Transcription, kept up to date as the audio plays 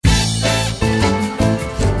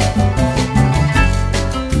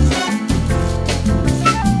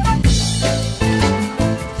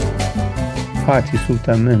Fatih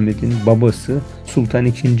Sultan Mehmet'in babası Sultan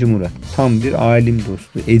II. Murat. Tam bir alim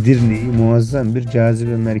dostu. Edirne'yi muazzam bir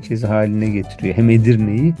cazibe merkezi haline getiriyor. Hem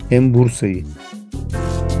Edirne'yi hem Bursa'yı.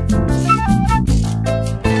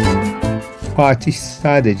 Fatih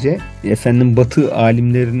sadece Batı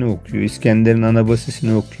alimlerini okuyor. İskender'in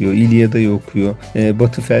Anabasisini okuyor. İlyada'yı okuyor.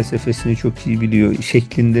 Batı felsefesini çok iyi biliyor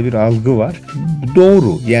şeklinde bir algı var. Bu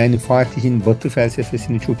doğru. Yani Fatih'in Batı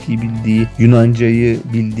felsefesini çok iyi bildiği, Yunancayı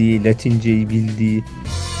bildiği, Latinceyi bildiği.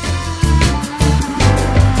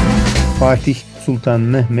 Fatih Sultan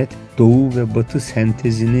Mehmet Doğu ve Batı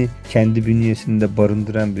sentezini kendi bünyesinde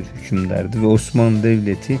barındıran bir hükümdardı ve Osmanlı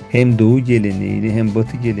Devleti hem Doğu geleneğini hem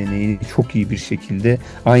Batı geleneğini çok iyi bir şekilde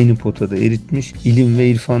aynı potada eritmiş, ilim ve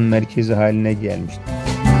irfan merkezi haline gelmişti.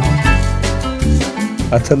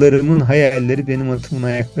 Atalarımın hayalleri benim atımın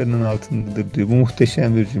ayaklarının altındadır diyor. Bu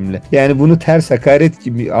muhteşem bir cümle. Yani bunu ters hakaret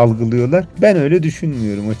gibi algılıyorlar. Ben öyle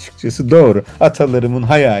düşünmüyorum açıkçası. Doğru. Atalarımın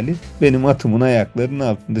hayali benim atımın ayaklarının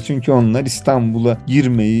altında. Çünkü onlar İstanbul'a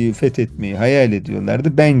girmeyi, fethetmeyi hayal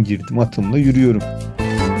ediyorlardı. Ben girdim, atımla yürüyorum.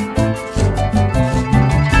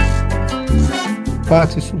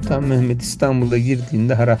 Fatih Sultan Mehmet İstanbul'a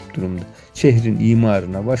girdiğinde harap durumda. Şehrin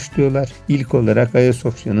imarına başlıyorlar. İlk olarak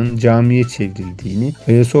Ayasofya'nın camiye çevrildiğini,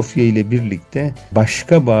 Ayasofya ile birlikte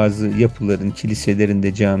başka bazı yapıların, kiliselerin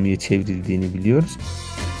de camiye çevrildiğini biliyoruz.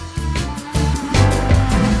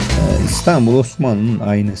 İstanbul Osmanlı'nın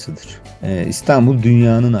aynasıdır. İstanbul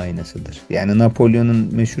dünyanın aynasıdır. Yani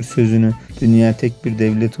Napolyon'un meşhur sözünü dünya tek bir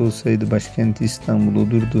devlet olsaydı başkenti İstanbul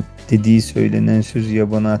olurdu dediği söylenen sözü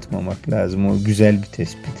yabana atmamak lazım. O güzel bir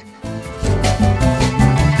tespit.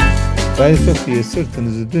 Ayasofya'ya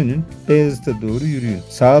sırtınızı dönün, Beyazıt'a doğru yürüyün.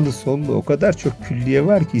 Sağlı sollu o kadar çok külliye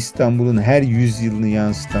var ki İstanbul'un her yüzyılını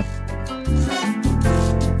yansıtan.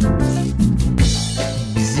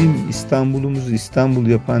 Bizim İstanbul'umuzu İstanbul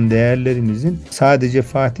yapan değerlerimizin sadece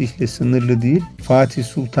Fatih'le sınırlı değil, Fatih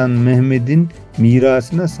Sultan Mehmet'in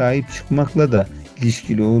mirasına sahip çıkmakla da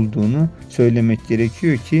ilişkili olduğunu söylemek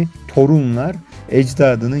gerekiyor ki torunlar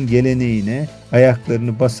ecdadının geleneğine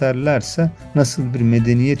ayaklarını basarlarsa nasıl bir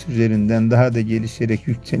medeniyet üzerinden daha da gelişerek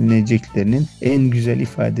yükseleceklerinin en güzel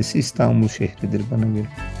ifadesi İstanbul şehridir bana göre.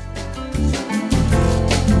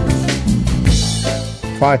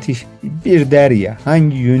 Fatih bir derya.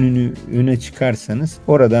 Hangi yönünü öne çıkarsanız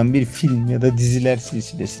oradan bir film ya da diziler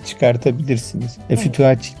silsilesi çıkartabilirsiniz.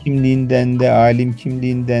 Fütuhatçı kimliğinden de, alim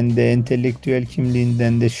kimliğinden de, entelektüel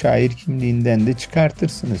kimliğinden de, şair kimliğinden de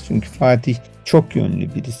çıkartırsınız. Çünkü Fatih çok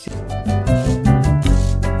yönlü birisi.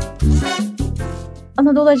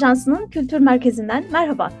 Anadolu Ajansı'nın Kültür Merkezi'nden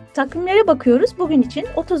merhaba. Takvimlere bakıyoruz. Bugün için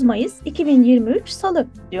 30 Mayıs 2023 Salı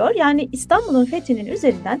diyor. Yani İstanbul'un fethinin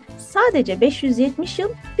üzerinden sadece 570 yıl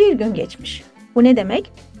bir gün geçmiş. Bu ne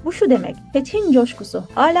demek? Bu şu demek. Fethin coşkusu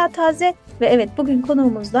hala taze ve evet bugün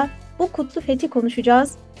konuğumuzda bu kutlu fethi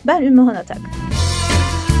konuşacağız. Ben Ümmühan Atak.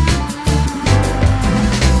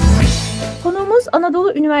 Konuğumuz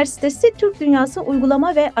Anadolu Üniversitesi Türk Dünyası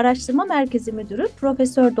Uygulama ve Araştırma Merkezi Müdürü Prof.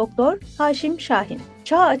 Doktor Haşim Şahin.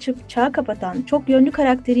 Çağ açıp çağ kapatan, çok yönlü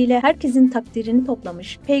karakteriyle herkesin takdirini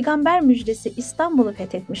toplamış, peygamber müjdesi İstanbul'u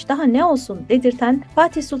fethetmiş, daha ne olsun dedirten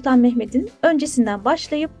Fatih Sultan Mehmet'in öncesinden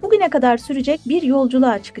başlayıp bugüne kadar sürecek bir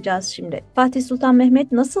yolculuğa çıkacağız şimdi. Fatih Sultan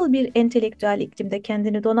Mehmet nasıl bir entelektüel iklimde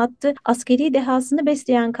kendini donattı? Askeri dehasını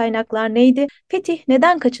besleyen kaynaklar neydi? Fetih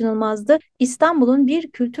neden kaçınılmazdı? İstanbul'un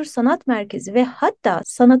bir kültür sanat merkezi ve hatta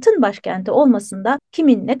sanatın başkenti olmasında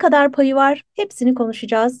kimin ne kadar payı var? Hepsini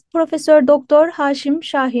konuşacağız. Profesör Doktor Haşim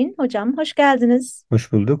Şahin hocam hoş geldiniz.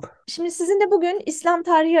 Hoş bulduk. Şimdi sizinle bugün İslam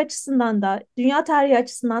tarihi açısından da dünya tarihi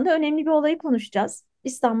açısından da önemli bir olayı konuşacağız.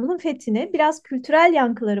 İstanbul'un fethini biraz kültürel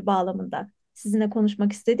yankıları bağlamında sizinle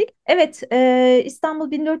konuşmak istedik. Evet,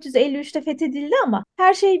 İstanbul 1453'te fethedildi ama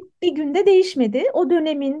her şey bir günde değişmedi. O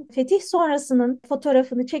dönemin fetih sonrasının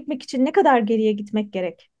fotoğrafını çekmek için ne kadar geriye gitmek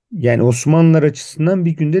gerek? Yani Osmanlılar açısından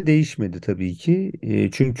bir günde değişmedi tabii ki.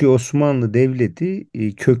 Çünkü Osmanlı Devleti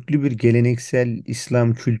köklü bir geleneksel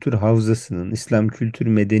İslam kültür havzasının, İslam kültür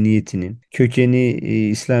medeniyetinin kökeni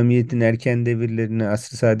İslamiyet'in erken devirlerine,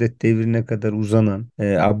 Asr-ı Saadet devrine kadar uzanan,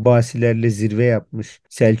 Abbasilerle zirve yapmış,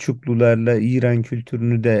 Selçuklularla İran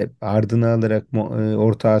kültürünü de ardına alarak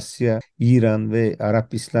Orta Asya, İran ve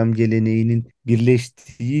Arap İslam geleneğinin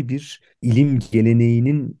birleştiği bir ilim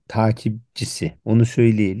geleneğinin takipçisi. Onu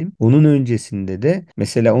söyleyelim. Onun öncesinde de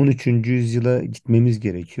mesela 13. yüzyıla gitmemiz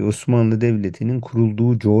gerekiyor. Osmanlı Devleti'nin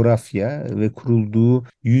kurulduğu coğrafya ve kurulduğu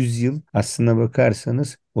yüzyıl aslına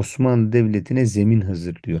bakarsanız Osmanlı Devleti'ne zemin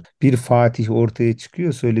hazırlıyor. Bir Fatih ortaya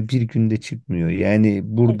çıkıyorsa öyle bir günde çıkmıyor. Yani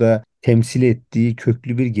burada temsil ettiği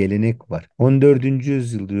köklü bir gelenek var. 14.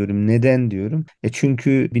 yüzyıl diyorum. Neden diyorum?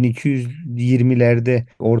 Çünkü 1220'lerde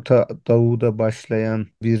Orta Doğu'da başlayan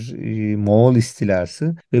bir Moğol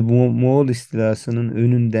istilası ve bu Moğol istilasının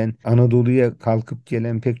önünden Anadolu'ya kalkıp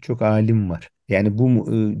gelen pek çok alim var. Yani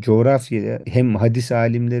bu coğrafyaya hem hadis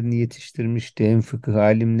alimlerini yetiştirmişti, hem fıkıh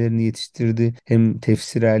alimlerini yetiştirdi, hem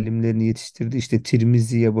tefsir alimlerini yetiştirdi. İşte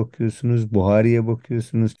Tirmizi'ye bakıyorsunuz, Buhari'ye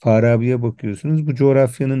bakıyorsunuz, Farabi'ye bakıyorsunuz. Bu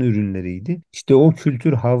coğrafyanın ürünleriydi. İşte o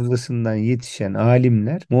kültür havzasından yetişen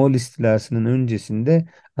alimler Moğol istilasının öncesinde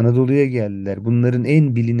Anadolu'ya geldiler. Bunların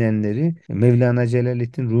en bilinenleri Mevlana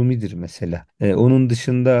Celaleddin Rumi'dir mesela. Onun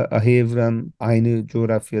dışında Ahi Evran aynı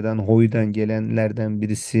coğrafyadan, Hoy'dan gelenlerden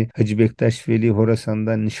birisi. Hacı Bektaş Veli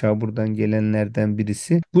Horasan'dan, Nişabur'dan gelenlerden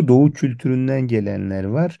birisi. Bu Doğu kültüründen gelenler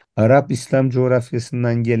var. Arap İslam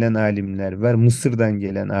coğrafyasından gelen alimler var. Mısır'dan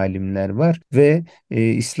gelen alimler var ve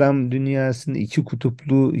İslam dünyasını iki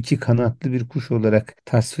kutuplu, iki kanatlı bir kuş olarak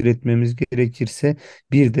tasvir etmemiz gerekirse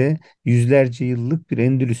bir de yüzlerce yıllık bir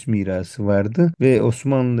Endülüs mirası vardı ve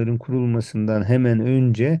Osmanlıların kurulmasından hemen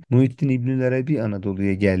önce Muhittin İbnül Arabi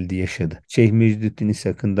Anadolu'ya geldi, yaşadı. Şeyh Mecdüddin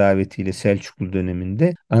İshak'ın davetiyle Selçuklu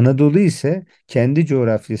döneminde. Anadolu ise kendi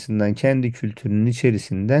coğrafyasından, kendi kültürünün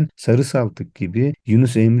içerisinden Sarı Saltık gibi,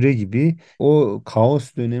 Yunus Emre gibi o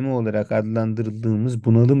kaos dönemi olarak adlandırdığımız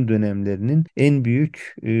bunalım dönemlerinin en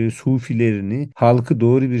büyük sufilerini, halkı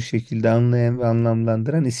doğru bir şekilde anlayan ve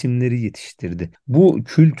anlamlandıran isimleri yetiştirdi. Bu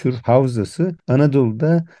kültür havzası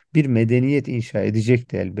Anadolu'da bir medeniyet inşa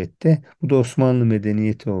edecekti elbette. Bu da Osmanlı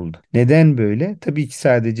medeniyeti oldu. Neden böyle? Tabii ki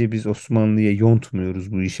sadece biz Osmanlı'ya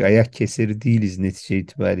yontmuyoruz bu işi. Ayak keseri değiliz netice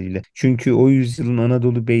itibariyle. Çünkü o yüzyılın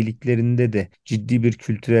Anadolu beyliklerinde de ciddi bir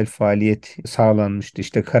kültürel faaliyet sağlanmıştı.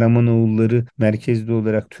 İşte Karamanoğulları merkezli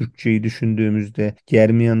olarak Türkçeyi düşündüğümüzde,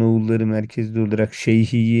 Germiyanoğulları merkezli olarak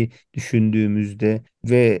Şeyhi'yi düşündüğümüzde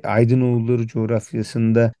ve Aydınoğulları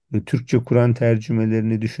coğrafyasında Türkçe Kur'an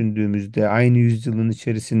tercümelerini düşündüğümüzde aynı yüzyılın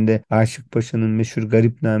içerisinde Aşık Paşa'nın meşhur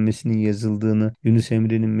Garipnamesinin yazıldığını, Yunus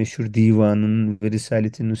Emre'nin meşhur divanının ve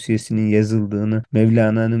Risalet-i Nusiyesi'nin yazıldığını,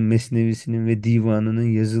 Mevlana'nın Mesnevisinin ve divanının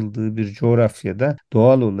yazıldığı bir coğrafyada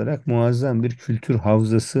doğal olarak muazzam bir kültür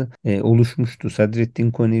havzası oluşmuştu.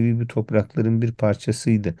 Sadreddin Konevi bu toprakların bir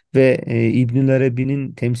parçasıydı ve İbnül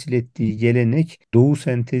Arabi'nin temsil ettiği gelenek Doğu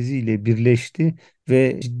senteziyle birleşti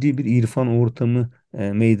ve ciddi bir irfan ortamı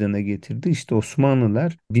meydana getirdi. İşte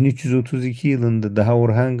Osmanlılar 1332 yılında daha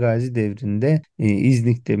Orhan Gazi devrinde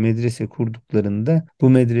İznik'te medrese kurduklarında bu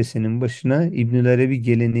medresenin başına İbnül Arabi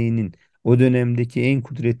geleneğinin o dönemdeki en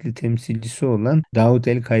kudretli temsilcisi olan Davud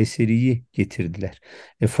el Kayseri'yi getirdiler.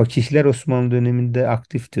 Fakihler Osmanlı döneminde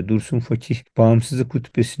aktifti. Dursun Fakih bağımsızlık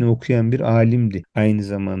hutbesini okuyan bir alimdi aynı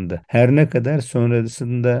zamanda. Her ne kadar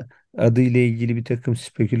sonrasında adıyla ilgili bir takım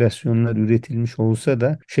spekülasyonlar üretilmiş olsa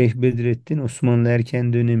da Şeyh Bedrettin Osmanlı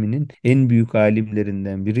erken döneminin en büyük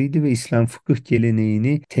alimlerinden biriydi ve İslam fıkıh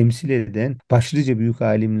geleneğini temsil eden başlıca büyük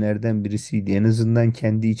alimlerden birisiydi. En azından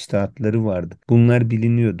kendi içtihatları vardı. Bunlar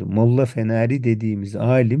biliniyordu. Molla Fenari dediğimiz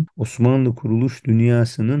alim Osmanlı kuruluş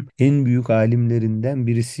dünyasının en büyük alimlerinden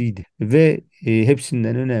birisiydi ve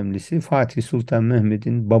hepsinden önemlisi Fatih Sultan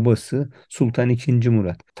Mehmet'in babası Sultan II.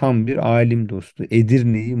 Murat. Tam bir alim dostu.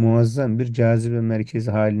 Edirne'yi muazzam bir cazibe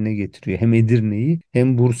merkezi haline getiriyor. Hem Edirne'yi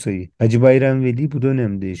hem Bursa'yı. Hacı Bayram Veli bu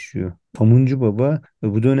dönemde yaşıyor. Pamuncu Baba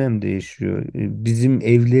bu dönemde yaşıyor. Bizim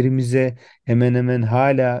evlerimize hemen hemen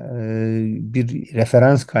hala bir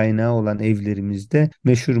referans kaynağı olan evlerimizde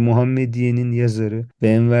meşhur Muhammediye'nin yazarı ve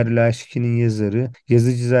Enver Laşiki'nin yazarı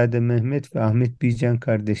Yazıcızade Mehmet ve Ahmet Bican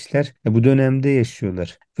kardeşler bu dönemde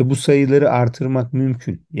yaşıyorlar. Ve bu sayıları artırmak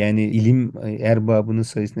mümkün. Yani ilim erbabının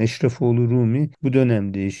sayısını Eşrefoğlu Rumi bu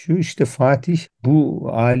dönemde yaşıyor. İşte Fatih bu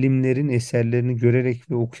alimlerin eserlerini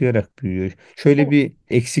görerek ve okuyarak büyüyor. Şöyle bir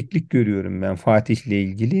eksiklik görüyorum ben Fatih'le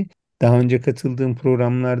ilgili. Daha önce katıldığım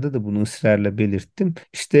programlarda da bunu ısrarla belirttim.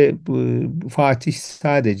 İşte bu Fatih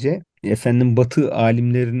sadece Batı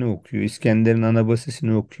alimlerini okuyor. İskender'in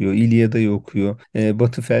Anabasisini okuyor. İlyada'yı okuyor.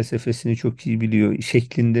 Batı felsefesini çok iyi biliyor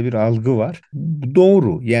şeklinde bir algı var. Bu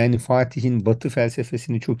doğru. Yani Fatih'in Batı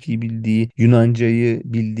felsefesini çok iyi bildiği, Yunancayı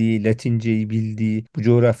bildiği, Latinceyi bildiği, bu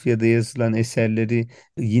coğrafyada yazılan eserleri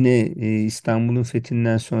yine İstanbul'un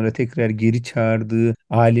fethinden sonra tekrar geri çağırdığı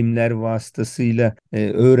alimler vasıtasıyla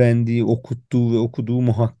öğrendiği, okuttuğu ve okuduğu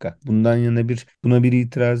muhakkak. Buna bir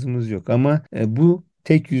itirazımız yok ama bu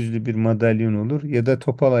tek yüzlü bir madalyon olur ya da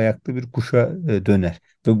topal ayaklı bir kuşa döner.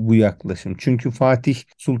 ve bu yaklaşım. Çünkü Fatih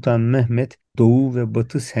Sultan Mehmet Doğu ve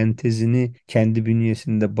Batı sentezini kendi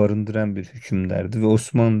bünyesinde barındıran bir hükümdardı ve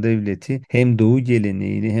Osmanlı Devleti hem Doğu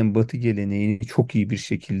geleneğini hem Batı geleneğini çok iyi bir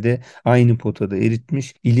şekilde aynı potada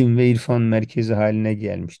eritmiş, ilim ve irfan merkezi haline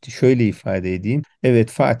gelmişti. Şöyle ifade edeyim. Evet,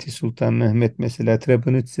 Fatih Sultan Mehmet mesela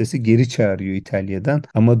Trapenutses'i geri çağırıyor İtalya'dan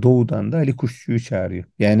ama doğudan da Ali Kuşçu'yu çağırıyor.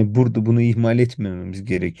 Yani burada bunu ihmal etmememiz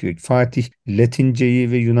gerekiyor. Fatih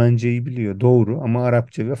Latinceyi ve Yunancayı biliyor, doğru, ama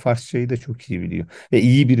Arapça ve Farsçayı da çok iyi biliyor ve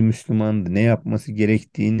iyi bir Müslümandı. Ne yapması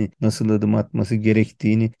gerektiğini, nasıl adım atması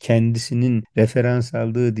gerektiğini, kendisinin referans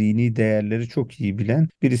aldığı dini değerleri çok iyi bilen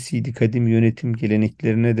birisiydi. Kadim yönetim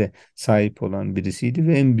geleneklerine de sahip olan birisiydi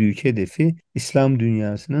ve en büyük hedefi İslam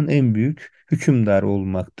dünyasının en büyük hükümdarı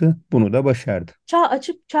olmaktı. Bunu da başardı. Çağ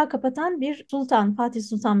açıp çağ kapatan bir sultan Fatih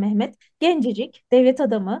Sultan Mehmet. Gencecik, devlet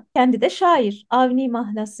adamı, kendi de şair. Avni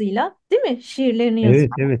mahlasıyla, değil mi? Şiirlerini yazıyor.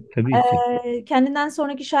 Evet, evet, tabii ki. Kendinden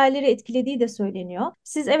sonraki şairleri etkilediği de söyleniyor.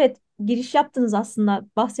 Siz evet giriş yaptınız, aslında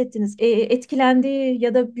bahsettiniz. Etkilendiği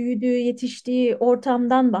ya da büyüdüğü, yetiştiği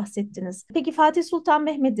ortamdan bahsettiniz. Peki Fatih Sultan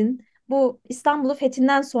Mehmet'in bu İstanbul'u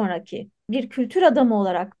fethinden sonraki bir kültür adamı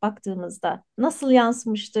olarak baktığımızda nasıl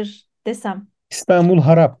yansımıştır desem? İstanbul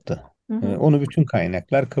haraptı. Hı hı. Onu bütün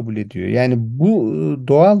kaynaklar kabul ediyor. Yani bu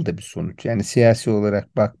doğal da bir sonuç. Yani siyasi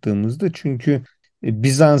olarak baktığımızda, çünkü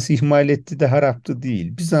Bizans ihmal etti de haraptı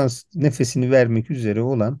değil. Bizans nefesini vermek üzere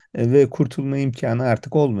olan ve kurtulma imkanı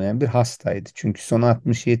artık olmayan bir hastaydı. Çünkü son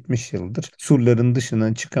 60-70 yıldır surların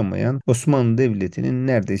dışından çıkamayan Osmanlı Devleti'nin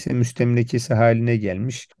neredeyse müstemlekesi haline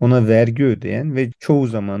gelmiş, ona vergi ödeyen ve çoğu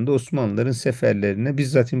zaman da Osmanlıların seferlerine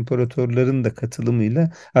bizzat imparatorların da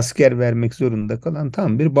katılımıyla asker vermek zorunda kalan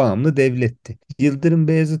tam bir bağımlı devletti. Yıldırım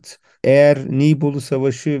Beyazıt, eğer Nibolu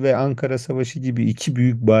Savaşı ve Ankara Savaşı gibi iki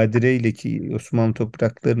büyük badireyle, ki Osmanlı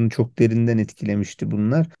topraklarını çok derinden etkilemişti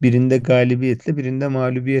bunlar, birinde galibiyetle birinde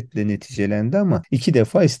mağlubiyetle neticelendi ama iki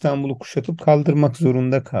defa İstanbul'u kuşatıp kaldırmak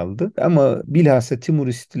zorunda kaldı. Ama bilhassa Timur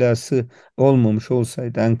istilası olmamış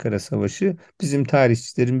olsaydı Ankara Savaşı, bizim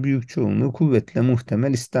tarihçilerin büyük çoğunluğu kuvvetle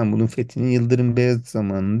muhtemel İstanbul'un fethinin Yıldırım Beyazıt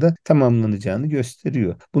zamanında tamamlanacağını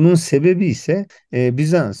gösteriyor. Bunun sebebi ise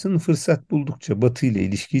Bizans'ın fırsat buldukça Batı ile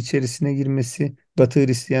ilişki içerisine girmesi, Batı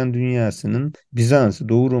Hristiyan dünyasının Bizans'ı,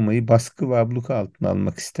 Doğu Roma'yı baskı ve abluka altına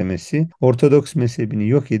almak istemesi, Ortodoks mezhebini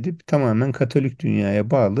yok edip tamamen Katolik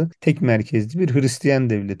dünyaya bağlı tek merkezli bir Hristiyan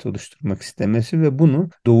devleti oluşturmak istemesi ve bunu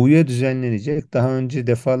Doğu'ya düzenlenecek, daha önce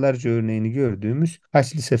defalarca örneğini gördüğümüz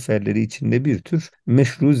Haçlı seferleri içinde bir tür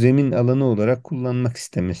meşru zemin alanı olarak kullanmak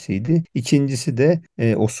istemesiydi. İkincisi de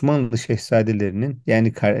Osmanlı şehzadelerinin,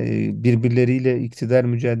 yani birbirleriyle iktidar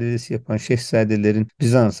mücadelesi yapan şehzadelerin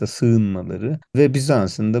Bizans'a sığınmaları ve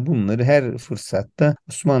Bizans'ın da bunları her fırsatta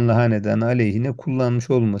Osmanlı Hanedanı aleyhine kullanmış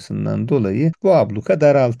olmasından dolayı bu abluka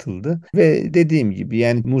daraltıldı. Ve dediğim gibi,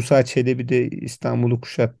 yani Musa Çelebi de İstanbul'u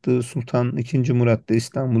kuşattı, Sultan II. Murat da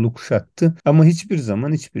İstanbul'u kuşattı ama hiçbir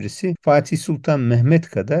zaman hiçbirisi Fatih Sultan Mehmet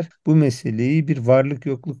kadar bu meseleyi bir varlık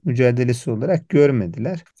yokluk mücadelesi olarak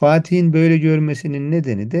görmediler. Fatih'in böyle görmesinin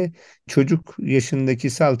nedeni de çocuk yaşındaki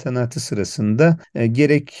saltanatı sırasında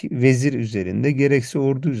gerek vezir üzerinde gerekse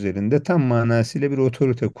ordu üzerinde tam manasıyla bir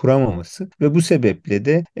otorite kuramaması ve bu sebeple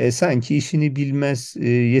de sanki işini bilmez,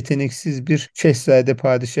 yeteneksiz bir şehzade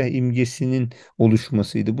padişah imgesinin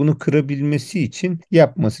oluşmasıydı. Bunu kırabilmesi için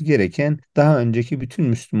yapması gereken, daha önceki bütün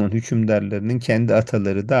Müslüman hükümdarlarının kendi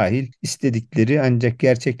ataları dahil istedikleri ancak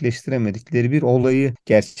gerçekleştiremedikleri bir olayı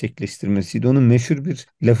gerçekleştirmesiydi. Onun meşhur bir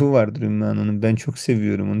lafı vardır Ümmü Hanım'ın. Ben çok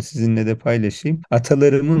seviyorum onu, sizinle de paylaşayım.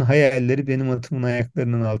 Atalarımın hayalleri benim atımın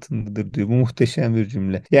ayaklarının altındadır diyor. Bu muhteşem bir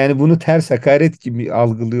cümle. Yani bunu ters hakaret gibi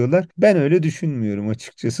algılıyorlar. Ben öyle düşünmüyorum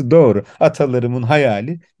açıkçası. Doğru. Atalarımın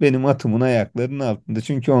hayali benim atımın ayaklarının altında.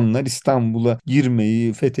 Çünkü onlar İstanbul'a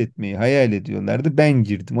girmeyi, fethetmeyi hayal ediyorlardı. Ben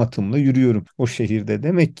girdim, atımla yürüyorum o şehirde.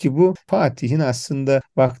 Demek ki bu Fatih'in aslında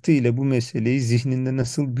vaktiyle bu meseleyi zihninde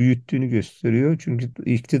nasıl büyüttüğünü gösteriyor. Çünkü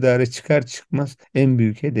iktidara çıkar çıkmaz en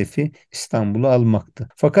büyük hedefi İstanbul'u almaktı.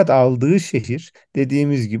 Fakat aldığı şehir,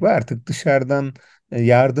 dediğimiz gibi, artık dışarıdan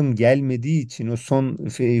yardım gelmediği için, o son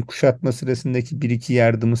kuşatma sırasındaki bir iki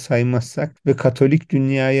yardımı saymazsak ve Katolik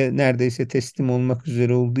dünyaya neredeyse teslim olmak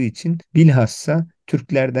üzere olduğu için, bilhassa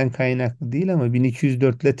Türklerden kaynaklı değil ama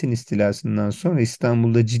 1204 Latin istilasından sonra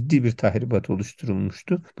İstanbul'da ciddi bir tahribat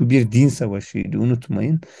oluşturulmuştu. Bu bir din savaşıydı,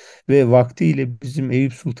 unutmayın. Ve vaktiyle bizim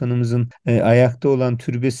Eyüp Sultanımızın ayakta olan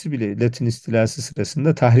türbesi bile Latin istilası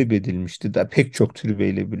sırasında tahrip edilmişti. Da pek çok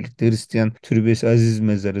türbeyle birlikte Hristiyan türbesi Aziz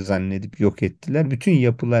Mezarı zannedip yok ettiler. Bütün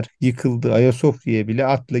yapılar yıkıldı. Ayasofya'ya bile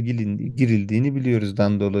atla girildiğini biliyoruz.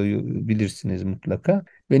 Dandolo'yu bilirsiniz mutlaka.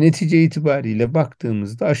 Ve netice itibariyle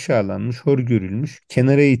baktığımızda aşağılanmış, hor görülmüş,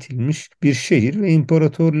 kenara itilmiş bir şehir ve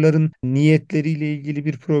imparatorların niyetleriyle ilgili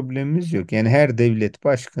bir problemimiz yok. Yani her devlet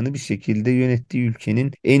başkanı bir şekilde yönettiği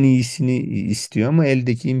ülkenin en iyisini istiyor ama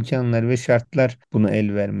eldeki imkanlar ve şartlar buna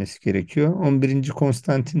el vermesi gerekiyor. 11.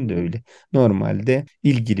 Konstantin de öyle. Normalde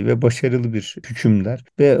ilgili ve başarılı bir hükümdar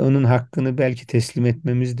ve onun hakkını belki teslim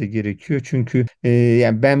etmemiz de gerekiyor. Çünkü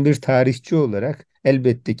yani ben bir tarihçi olarak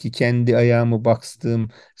elbette ki kendi ayağımı bastığım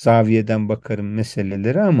zaviyeden bakarım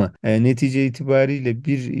meselelere ama netice itibariyle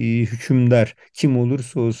bir hükümdar kim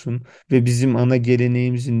olursa olsun ve bizim ana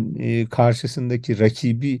geleneğimizin karşısındaki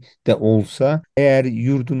rakibi de olsa eğer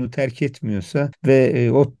yurdunu terk etmiyorsa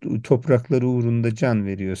ve o toprakları uğrunda can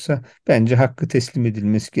veriyorsa bence hakkı teslim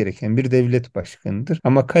edilmesi gereken bir devlet başkanıdır.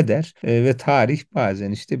 Ama kader ve tarih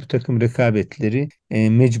bazen işte bu takım rekabetleri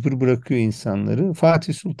mecbur bırakıyor insanları.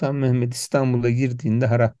 Fatih Sultan Mehmet İstanbul'a girdiğinde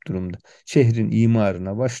harap durumda. Şehrin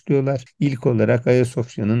imarına başlıyorlar. İlk olarak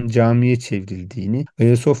Ayasofya'nın camiye çevrildiğini,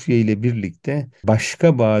 Ayasofya ile birlikte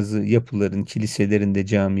başka bazı yapıların, kiliselerin de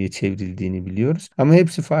camiye çevrildiğini biliyoruz. Ama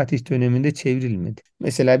hepsi Fatih döneminde çevrilmedi.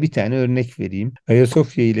 Mesela bir tane örnek vereyim.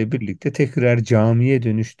 Ayasofya ile birlikte tekrar camiye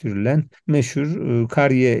dönüştürülen meşhur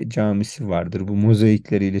Kariye Camisi vardır. Bu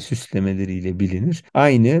mozaikleriyle, süslemeleriyle bilinir.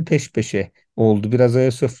 Aynı peş peşe oldu. Biraz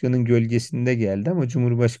Ayasofya'nın gölgesinde geldi ama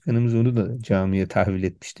Cumhurbaşkanımız onu da camiye tahvil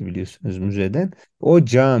etmişti biliyorsunuz müzeden. O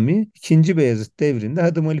cami 2. Beyazıt devrinde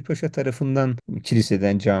Hadım Ali Paşa tarafından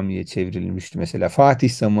kiliseden camiye çevrilmişti mesela. Fatih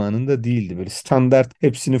zamanında değildi. Böyle standart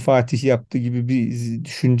hepsini Fatih yaptı gibi bir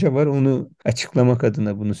düşünce var. Onu açıklamak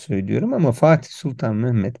adına bunu söylüyorum ama Fatih Sultan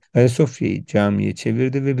Mehmet Ayasofya'yı camiye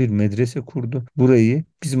çevirdi ve bir medrese kurdu. Burayı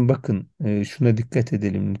bizim bakın şuna dikkat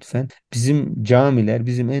edelim lütfen. Bizim camiler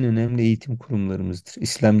bizim en önemli eğitim kurumlarımızdır.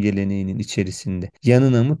 İslam geleneğinin içerisinde.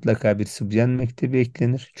 Yanına mutlaka bir Sıbyan Mektebi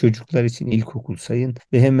eklenir. Çocuklar için ilkokul sayın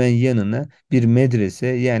ve hemen yanına bir medrese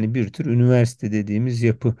yani bir tür üniversite dediğimiz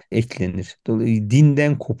yapı eklenir. Dolayısıyla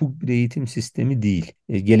dinden kopuk bir eğitim sistemi değil.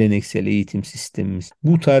 Geleneksel eğitim sistemimiz.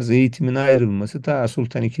 Bu tarz eğitimin ayrılması ta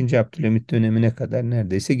Sultan II. Abdülhamit dönemine kadar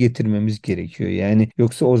neredeyse getirmemiz gerekiyor. Yani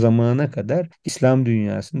yoksa o zamana kadar İslam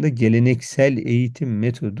dünyasında geleneksel eğitim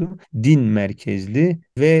metodu din merkezli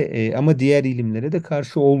ve ama diğer ilimlere de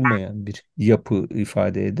karşı olmayan bir yapı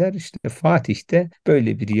ifade eder. İşte Fatih de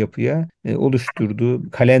böyle bir yapıya oluşturduğu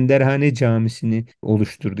Kalenderhane Camisi'ni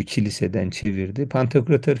oluşturdu, kiliseden çevirdi.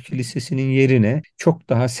 Pantokrator Kilisesi'nin yerine çok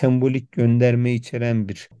daha sembolik gönderme içeren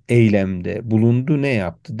bir eylemde bulundu. Ne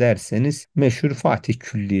yaptı derseniz meşhur Fatih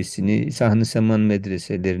Külliyesi'ni, Sahn-ı Seman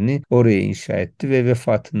medreselerini oraya inşa etti ve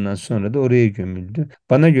vefatından sonra da oraya gömüldü.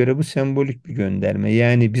 Bana göre bu sembolik bir gönderme.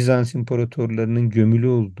 Yani Bizans imparatorlarının gömülü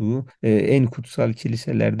olduğu en kutsal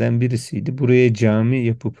kiliselerden birisiydi. Buraya cami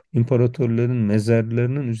yapıp imparatorların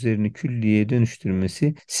mezarlarının üzerini külliyeye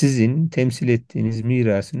dönüştürmesi sizin temsil ettiğiniz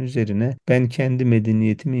mirasın üzerine ben kendi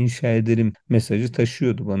medeniyetimi inşa ederim mesajı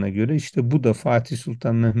taşıyordu bana göre. İşte bu da Fatih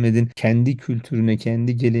Sultan Mehmet'in kendi kültürüne,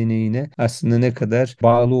 kendi geleneğine aslında ne kadar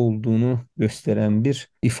bağlı olduğunu gösteren bir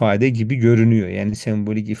ifade gibi görünüyor. Yani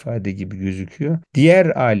sembolik ifade gibi gözüküyor. Diğer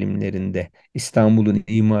alimlerin de İstanbul'un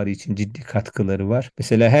imarı için ciddi katkıları var.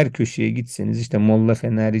 Mesela her köşeye gitseniz işte Molla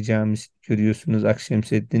Fenari Camisi görüyorsunuz,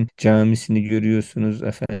 Akşemseddin Camisi'ni görüyorsunuz,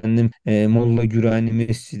 efendim Molla Gürani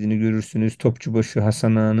Mescidi'ni görürsünüz, Topçubaşı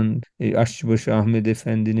Hasan Ağa'nın, Aşçıbaşı Ahmet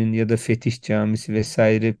Efendi'nin ya da Fetih Camisi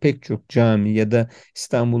vesaire pek çok cami ya da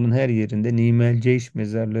İstanbul'un her yerinde Nimel Ceyş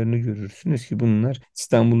mezarlarını görürsünüz ki bunlar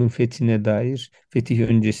İstanbul'un fethine dair, fetih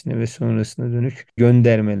öncesine ve sonrasına dönük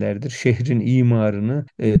göndermelerdir. Şehrin imarını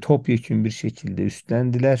topyekün bir şekilde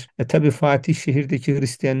üstlendiler. Tabii Fatih şehirdeki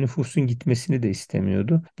Hristiyan nüfusun gitmesini de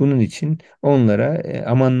istemiyordu. Bunun için onlara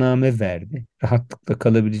amanname verdi. Rahatlıkla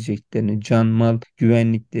kalabileceklerini, can, mal,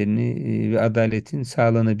 güvenliklerini ve adaletin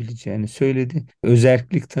sağlanabileceğini söyledi.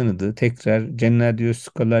 Özerklik tanıdı. Tekrar Gennadios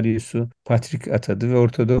Scholarius'u Patrik atadı ve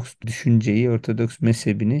Ortodoks düşünceyi, Ortodoks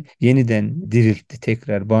mezhebini yeniden diriltti.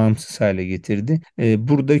 Tekrar bağımsız hale getirdi.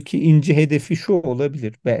 Buradaki ince hedefi şu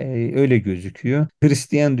olabilir ve öyle gözüküyor.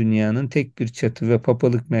 Hristiyan dünyanın tek bir çatı ve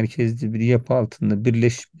papalık merkezli bir yapı altında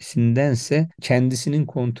birleşmesindense kendisinin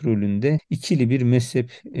kontrolünde ikili bir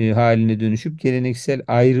mezhep haline dönüşüp geleneksel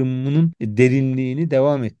ayrımının derinliğini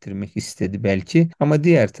devam ettirmek istedi belki. Ama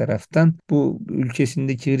diğer taraftan bu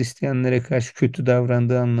ülkesindeki Hristiyanlara karşı kötü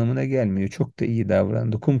davrandığı anlamına gelmiyor. Çok da iyi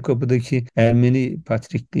davrandı. Kumkapı'daki Ermeni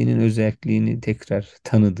patrikliğinin özelliğini tekrar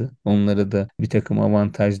tanıdı. Onlara da bir takım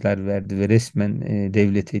avantajlar verdi ve resmen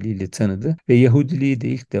devlet eliyle tanıdı. Ve Yahudiliği de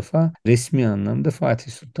ilk defa resmi anlamda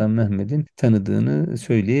Fatih Sultan Mehmet'in tanıdığını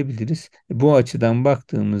söyleyebiliriz. Bu açıdan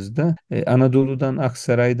baktığımızda Anadolu'dan,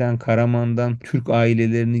 Aksaray'dan, Karaman'dan, tarafından Türk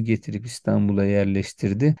ailelerini getirip İstanbul'a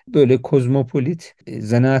yerleştirdi. Böyle kozmopolit,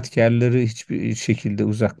 zanaatkarları hiçbir şekilde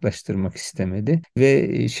uzaklaştırmak istemedi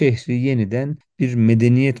ve şehri yeniden bir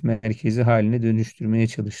medeniyet merkezi haline dönüştürmeye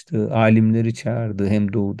çalıştığı alimleri çağırdı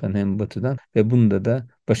hem doğudan hem batıdan ve bunda da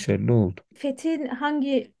başarılı oldu. Fethin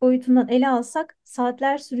hangi boyutundan ele alsak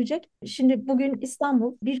saatler sürecek. Şimdi bugün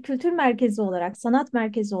İstanbul bir kültür merkezi olarak, sanat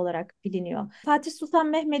merkezi olarak biliniyor. Fatih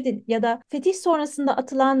Sultan Mehmet'in ya da fetih sonrasında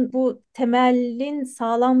atılan bu temelin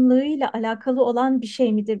sağlamlığıyla alakalı olan bir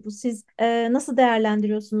şey midir bu? Siz nasıl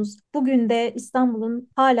değerlendiriyorsunuz bugün de İstanbul'un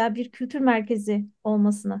hala bir kültür merkezi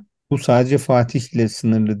olmasını? Bu sadece Fatih'le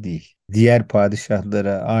sınırlı değil. Diğer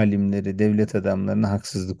padişahlara, alimlere, devlet adamlarına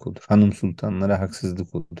haksızlık olur. Hanım sultanlara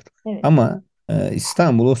haksızlık olur. Evet. Ama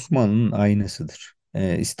İstanbul Osmanlı'nın aynasıdır.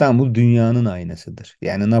 İstanbul dünyanın aynasıdır.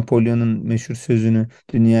 Yani Napolyon'un meşhur sözünü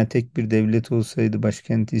dünya tek bir devlet olsaydı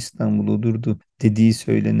başkenti İstanbul olurdu dediği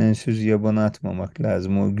söylenen sözü yabana atmamak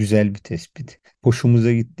lazım. O güzel bir tespit.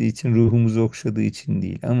 Hoşumuza gittiği için, ruhumuzu okşadığı için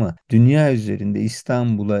değil ama dünya üzerinde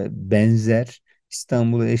İstanbul'a benzer,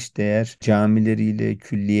 İstanbul'a eşdeğer camileriyle,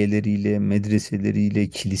 külliyeleriyle, medreseleriyle,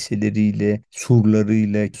 kiliseleriyle,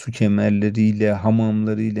 surlarıyla, su kemerleriyle,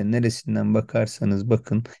 hamamlarıyla neresinden bakarsanız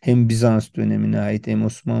bakın hem Bizans dönemine ait hem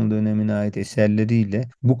Osmanlı dönemine ait eserleriyle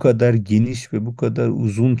bu kadar geniş ve bu kadar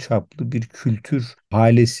uzun çaplı bir kültür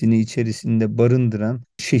halesini içerisinde barındıran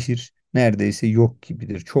şehir neredeyse yok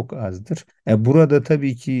gibidir, çok azdır. Burada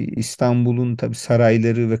tabii ki İstanbul'un tabii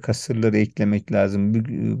sarayları ve kasırları eklemek lazım.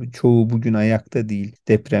 Çoğu bugün ayakta değil.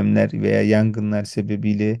 Depremler veya yangınlar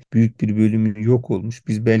sebebiyle büyük bir bölümü yok olmuş.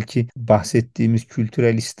 Biz belki bahsettiğimiz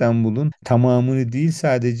kültürel İstanbul'un tamamını değil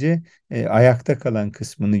sadece ayakta kalan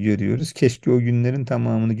kısmını görüyoruz. Keşke o günlerin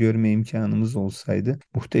tamamını görme imkanımız olsaydı.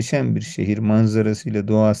 Muhteşem bir şehir manzarasıyla,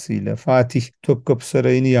 doğasıyla. Fatih Topkapı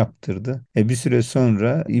Sarayı'nı yaptırdı. Bir süre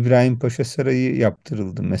sonra İbrahim Paşa Sarayı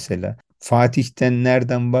yaptırıldı mesela. Fatih'ten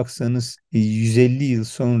nereden baksanız 150 yıl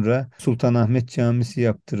sonra Sultanahmet Camisi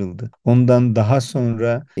yaptırıldı. Ondan daha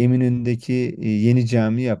sonra Eminönü'ndeki yeni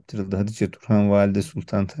cami yaptırıldı Hatice Turhan Valide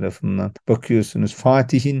Sultan tarafından. Bakıyorsunuz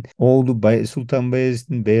Fatih'in oğlu Sultan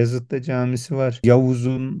Bayezid'in Beyazıt'ta camisi var.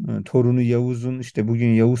 Yavuz'un torunu Yavuz'un işte bugün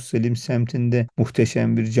Yavuz Selim semtinde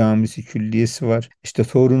muhteşem bir camisi külliyesi var. İşte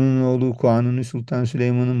torunun oğlu Kanuni Sultan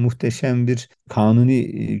Süleyman'ın muhteşem bir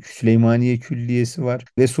Kanuni Süleymaniye Külliyesi var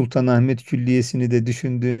ve Sultanahmet Külliyesi'ni de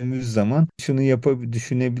düşündüğümüz zaman şunu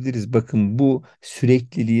düşünebiliriz. Bakın bu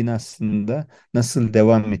sürekliliğin aslında nasıl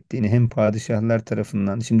devam ettiğini hem padişahlar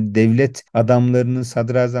tarafından şimdi devlet adamlarının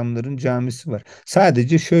sadrazamların camisi var.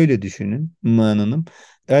 Sadece şöyle düşünün Numan Hanım.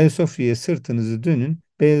 Ayasofya'ya sırtınızı dönün.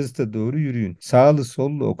 Beyazıt'a doğru yürüyün. Sağlı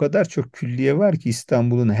sollu o kadar çok külliye var ki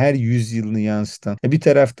İstanbul'un her yüzyılını yansıtan. Bir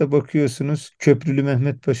tarafta bakıyorsunuz Köprülü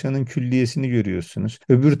Mehmet Paşa'nın külliyesini görüyorsunuz.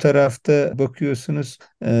 Öbür tarafta bakıyorsunuz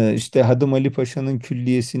işte Hadım Ali Paşa'nın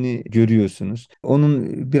külliyesini görüyorsunuz. Onun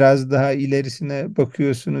biraz daha ilerisine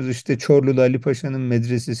bakıyorsunuz işte Çorlulu Ali Paşa'nın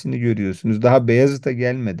medresesini görüyorsunuz. Daha Beyazıt'a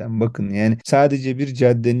gelmeden bakın yani sadece bir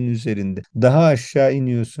caddenin üzerinde. Daha aşağı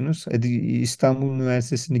iniyorsunuz. Hadi İstanbul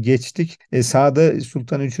Üniversitesi'ni geçtik. Sağda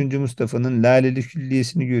Sultan üçüncü Mustafa'nın Laleli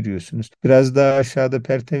Külliyesi'ni görüyorsunuz. Biraz daha aşağıda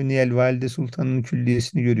Pertevniyel Valide Sultan'ın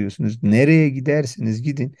külliyesini görüyorsunuz. Nereye giderseniz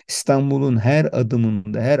gidin İstanbul'un her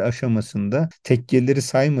adımında, her aşamasında tekkeleri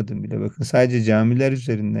saymadım bile. Bakın sadece camiler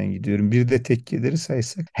üzerinden gidiyorum. Bir de tekkeleri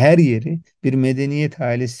saysak her yeri bir medeniyet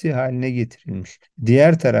halesi haline getirilmiş.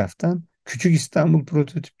 Diğer taraftan Küçük İstanbul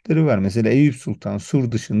prototipleri var. Mesela Eyüp Sultan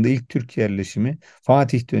Sur dışında ilk Türk yerleşimi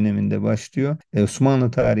Fatih döneminde başlıyor.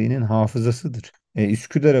 Osmanlı tarihinin hafızasıdır.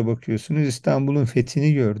 Üsküdar'a bakıyorsunuz İstanbul'un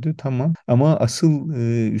fethini gördü tamam ama asıl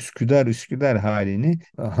Üsküdar halini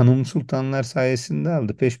hanım sultanlar sayesinde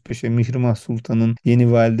aldı. Peş peşe Mihrimah Sultan'ın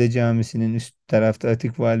Yeni Valide Camisi'nin üst tarafta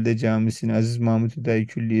Atik Valide Camisi'ni Aziz Mahmut Hüdayi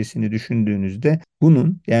Külliyesi'ni düşündüğünüzde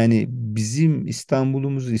bunun yani bizim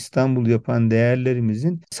İstanbul'umuzu İstanbul yapan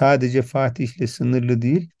değerlerimizin sadece Fatih'le sınırlı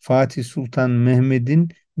değil Fatih Sultan Mehmet'in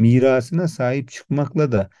mirasına sahip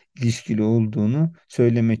çıkmakla da ilişkili olduğunu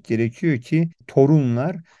söylemek gerekiyor ki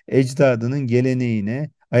torunlar ecdadının geleneğine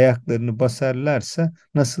ayaklarını basarlarsa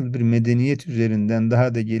nasıl bir medeniyet üzerinden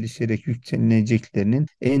daha da gelişerek yükseleceklerinin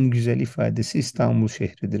en güzel ifadesi İstanbul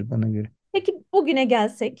şehridir bana göre. Peki bugüne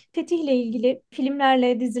gelsek, fetihle ilgili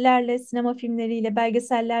filmlerle, dizilerle, sinema filmleriyle,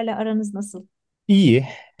 belgesellerle aranız nasıl? İyi.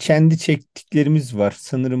 Kendi çektiklerimiz var.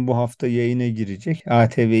 Sanırım bu hafta yayına girecek.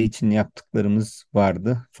 ATV için yaptıklarımız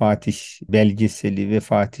vardı. Fatih belgeseli ve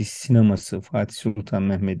Fatih sineması, Fatih Sultan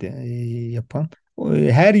Mehmet'i yapan.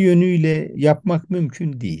 Her yönüyle yapmak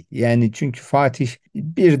mümkün değil. Yani çünkü Fatih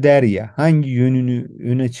bir derya. Hangi yönünü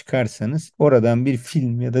öne çıkarsanız oradan bir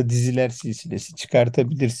film ya da diziler silsilesi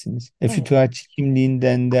çıkartabilirsiniz. Evet. Fütühatçı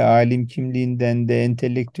kimliğinden de, alim kimliğinden de,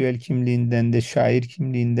 entelektüel kimliğinden de, şair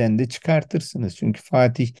kimliğinden de çıkartırsınız. Çünkü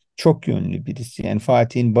Fatih çok yönlü birisi. Yani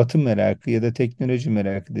Fatih'in batı merakı ya da teknoloji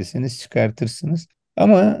merakı deseniz çıkartırsınız.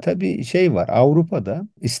 Ama tabii şey var, Avrupa'da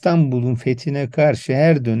İstanbul'un fethine karşı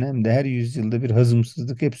her dönemde, her yüzyılda bir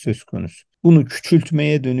hazımsızlık hep söz konusu. Bunu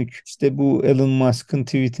küçültmeye dönük işte bu Elon Musk'ın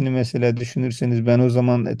tweetini mesela düşünürseniz, ben o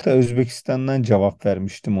zaman ta Özbekistan'dan cevap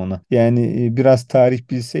vermiştim ona. Yani biraz tarih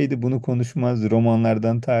bilseydi bunu konuşmazdı.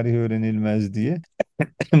 Romanlardan tarih öğrenilmez diye.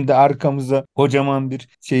 Hem de arkamıza kocaman bir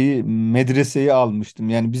medreseyi almıştım.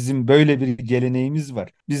 Yani bizim böyle bir geleneğimiz var.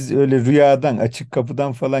 Biz öyle rüyadan, açık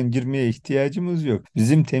kapıdan falan girmeye ihtiyacımız yok.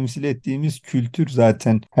 Bizim temsil ettiğimiz kültür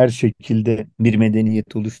zaten her şekilde bir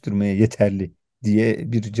medeniyet oluşturmaya yeterli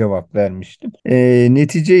diye bir cevap vermiştim.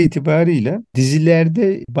 Netice itibariyle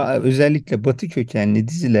dizilerde, özellikle Batı kökenli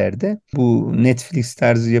dizilerde, bu Netflix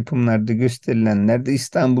tarzı yapımlarda gösterilenlerde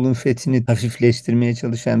İstanbul'un fethini hafifleştirmeye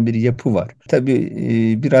çalışan bir yapı var. Tabii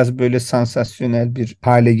biraz böyle sansasyonel bir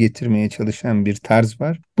hale getirmeye çalışan bir tarz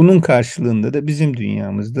var. Bunun karşılığında da bizim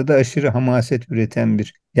dünyamızda da aşırı hamaset üreten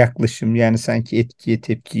bir yaklaşım, yani sanki etkiye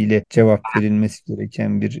tepkiyle cevap verilmesi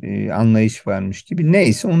gereken bir anlayış varmış gibi.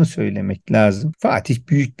 Neyse, onu söylemek lazım. Fatih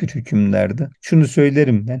büyük bir hükümdardı. Şunu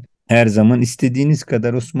söylerim ben. Her zaman istediğiniz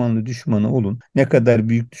kadar Osmanlı düşmanı olun. Ne kadar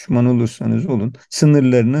büyük düşman olursanız olun,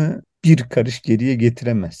 sınırlarını bir karış geriye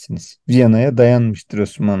getiremezsiniz. Viyana'ya dayanmıştır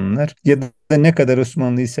Osmanlılar. Ya da ne kadar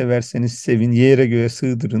Osmanlı'yı severseniz sevin, yere göğe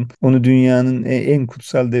sığdırın. Onu dünyanın en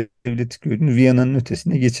kutsal devleti görün. Viyana'nın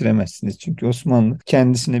ötesine geçiremezsiniz. Çünkü Osmanlı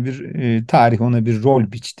kendisine tarih ona bir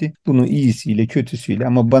rol biçti. Bunu iyisiyle kötüsüyle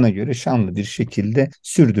ama bana göre şanlı bir şekilde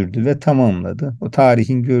sürdürdü ve tamamladı. O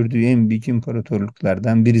tarihin gördüğü en büyük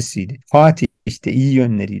imparatorluklardan birisiydi. Fatih işte iyi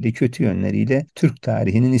yönleriyle, kötü yönleriyle Türk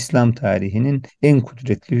tarihinin, İslam tarihinin en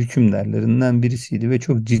kudretli hükümdarlarından birisiydi ve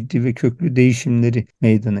çok ciddi ve köklü değişimleri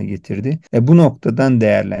meydana getirdi. Bu noktadan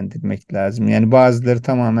değerlendirmek lazım. Yani bazıları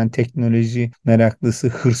tamamen teknoloji meraklısı,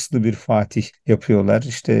 hırslı bir Fatih yapıyorlar.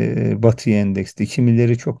 İşte Batı'ya endeksli.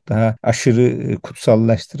 Kimileri çok daha aşırı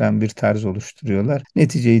kutsallaştıran bir tarz oluşturuyorlar.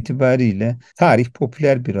 Netice itibariyle tarih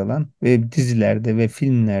popüler bir alan ve dizilerde ve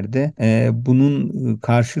filmlerde bunun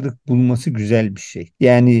karşılık bulması güzel bir şey.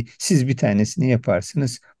 Yani siz bir tanesini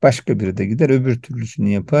yaparsınız, başka biri de gider öbür türlüsünü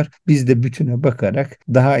yapar. Biz de bütüne bakarak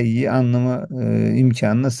daha iyi anlama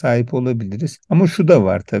imkanına sahip olabiliriz. Ama şu da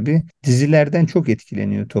var tabii. Dizilerden çok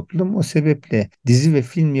etkileniyor toplum. O sebeple dizi ve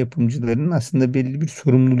film yapımcılarının aslında belli bir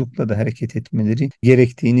sorumlulukla da hareket etmeleri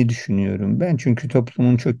gerektiğini düşünüyorum ben. Çünkü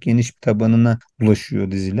toplumun çok geniş bir tabanına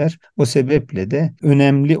ulaşıyor diziler. O sebeple de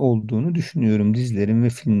önemli olduğunu düşünüyorum dizilerin ve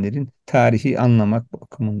filmlerin tarihi anlamak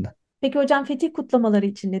bakımından. Peki hocam, fetih kutlamaları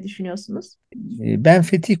için ne düşünüyorsunuz? Ben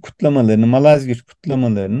fetih kutlamalarını, Malazgirt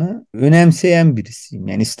kutlamalarını önemseyen birisiyim.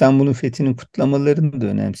 Yani İstanbul'un fethinin kutlamalarını da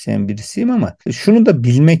önemseyen birisiyim ama şunu da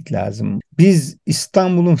bilmek lazım. Biz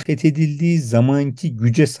İstanbul'un fethedildiği zamanki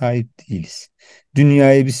güce sahip değiliz.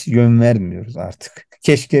 Dünyaya biz yön vermiyoruz artık.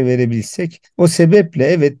 Keşke verebilsek. O sebeple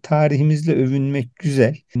evet, tarihimizle övünmek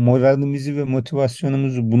güzel. Moralimizi ve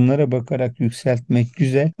motivasyonumuzu bunlara bakarak yükseltmek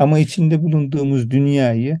güzel. Ama içinde bulunduğumuz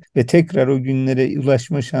dünyayı ve tekrar o günlere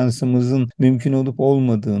ulaşma şansımızın mümkün olup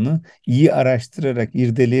olmadığını iyi araştırarak,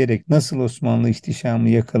 irdeleyerek, nasıl Osmanlı ihtişamı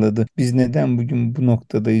yakaladı, biz neden bugün bu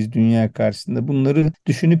noktadayız dünya karşısında, bunları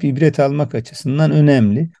düşünüp ibret almak açısından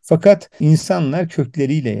önemli. Fakat insanlar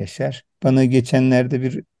kökleriyle yaşar. Bana geçenlerde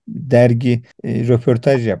bir dergi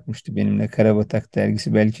röportaj yapmıştı benimle, Karabatak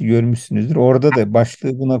dergisi, belki görmüşsünüzdür. Orada da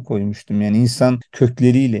başlığı buna koymuştum. Yani insan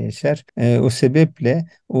kökleriyle yaşar. O sebeple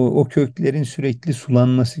o köklerin sürekli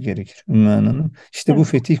sulanması gerekir Ümmü Hanım. İşte bu Evet.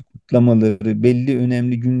 fetih kutlamaları, belli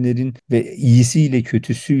önemli günlerin ve iyisiyle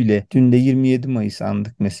kötüsüyle, dün de 27 Mayıs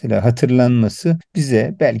andık mesela, hatırlanması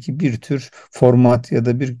bize belki bir tür format ya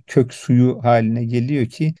da bir kök suyu haline geliyor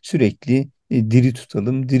ki sürekli diri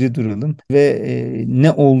tutalım, diri duralım ve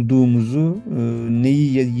ne olduğumuzu,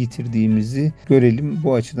 neyi yitirdiğimizi görelim.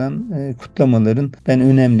 Bu açıdan kutlamaların ben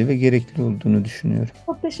önemli ve gerekli olduğunu düşünüyorum.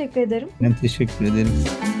 Çok teşekkür ederim. Ben teşekkür ederim.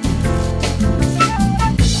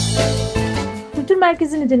 Kültür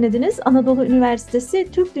Merkezi'ni dinlediniz. Anadolu Üniversitesi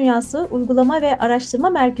Türk Dünyası Uygulama ve Araştırma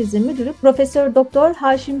Merkezi Müdürü Profesör Doktor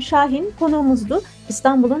Haşim Şahin konuğumuzdu.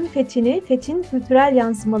 İstanbul'un fethini, fethin kültürel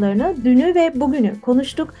yansımalarını, dünü ve bugünü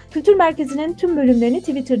konuştuk. Kültür Merkezi'nin tüm bölümlerini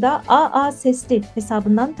Twitter'da AA Sesli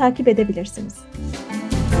hesabından takip edebilirsiniz.